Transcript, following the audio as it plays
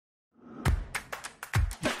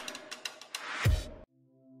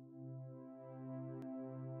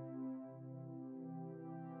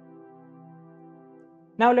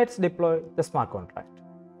Now let's deploy the smart contract.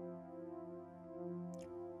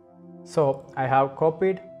 So I have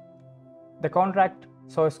copied the contract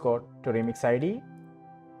source code to Remix ID.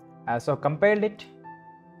 I also compiled it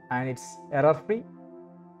and it's error free.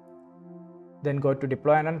 Then go to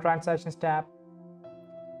Deploy and Run Transactions tab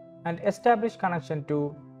and establish connection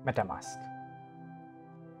to MetaMask.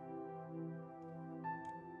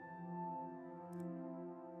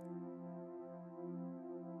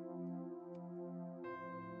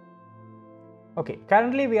 Okay,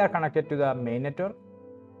 currently we are connected to the main network.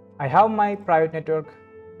 I have my private network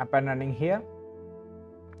up and running here,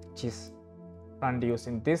 which is run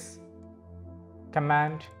using this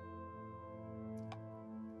command.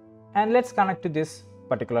 And let's connect to this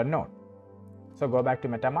particular node. So go back to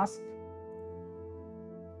MetaMask.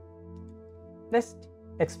 Let's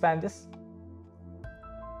expand this.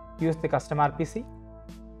 Use the custom RPC.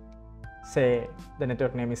 Say the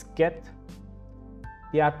network name is get.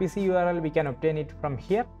 The RPC URL we can obtain it from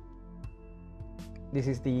here. This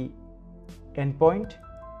is the endpoint.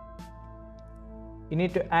 You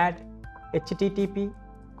need to add http://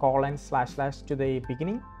 to the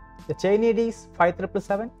beginning. The chain ID is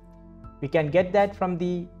 5777. We can get that from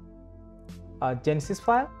the Genesis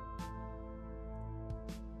file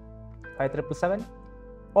 5777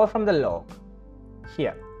 or from the log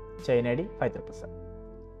here, chain ID 5777.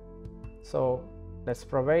 So let's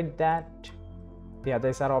provide that. The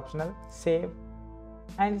others are optional. Save,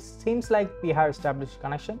 and it seems like we have established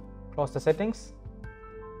connection. Close the settings.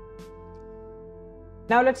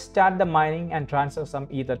 Now let's start the mining and transfer some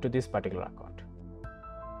Ether to this particular account.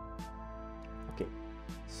 Okay,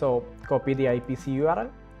 so copy the IPC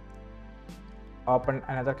URL, open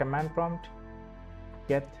another command prompt,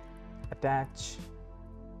 get attach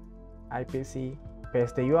IPC,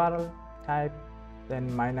 paste the URL, type,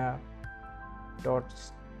 then miner dot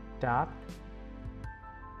start.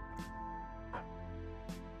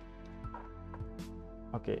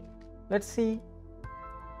 Okay, let's see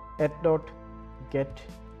get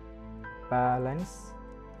balance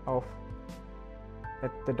of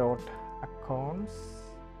accounts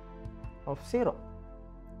of 0.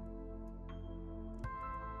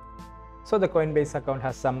 So the Coinbase account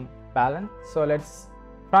has some balance, so let's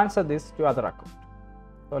transfer this to other account.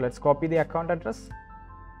 So let's copy the account address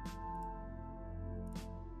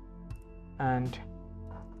and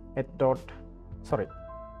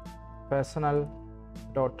personal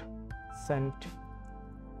dot send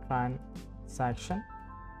transaction.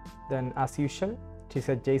 Then as usual, it is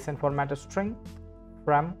a JSON formatted string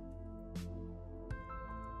from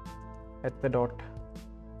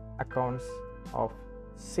accounts of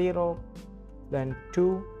 0, then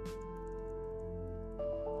 2.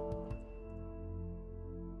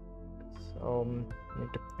 So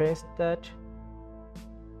need to paste that.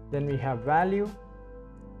 Then we have value,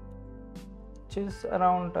 which is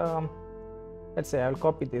around let's say I'll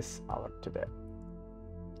copy this out to there.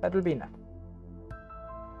 That will be enough.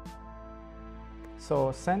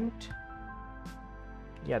 So send.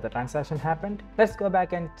 Yeah, the transaction happened. Let's go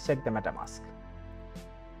back and check the MetaMask.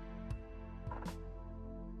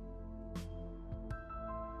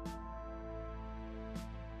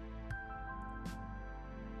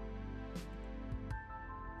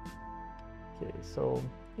 Okay, so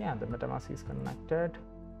yeah, the MetaMask is connected.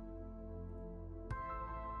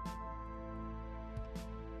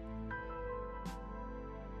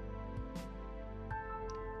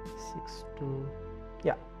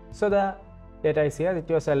 Yeah, so the data is here. It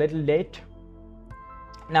was a little late.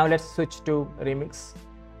 Now let's switch to Remix,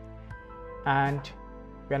 and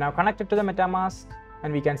we are now connected to the MetaMask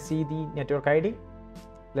and we can see the network ID.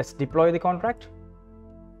 Let's deploy the contract.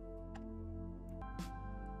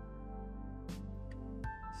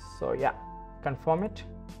 So yeah, confirm it.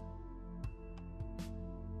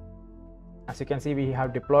 As you can see, we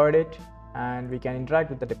have deployed it and we can interact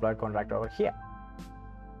with the deployed contract over here.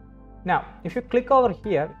 Now, if you click over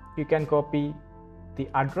here, you can copy the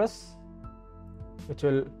address, which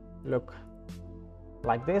will look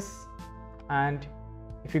like this. And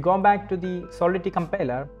if you go back to the Solidity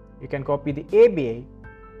compiler, you can copy the ABI,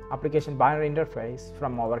 application binary interface,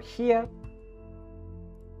 from over here,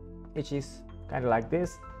 which is kind of like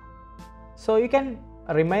this. So you can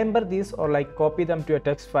remember this or like copy them to a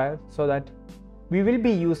text file so that we will be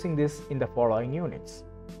using this in the following units.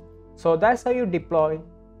 So that's how you deploy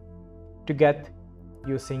to get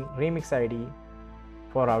using Remix ID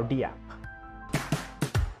for our dApp.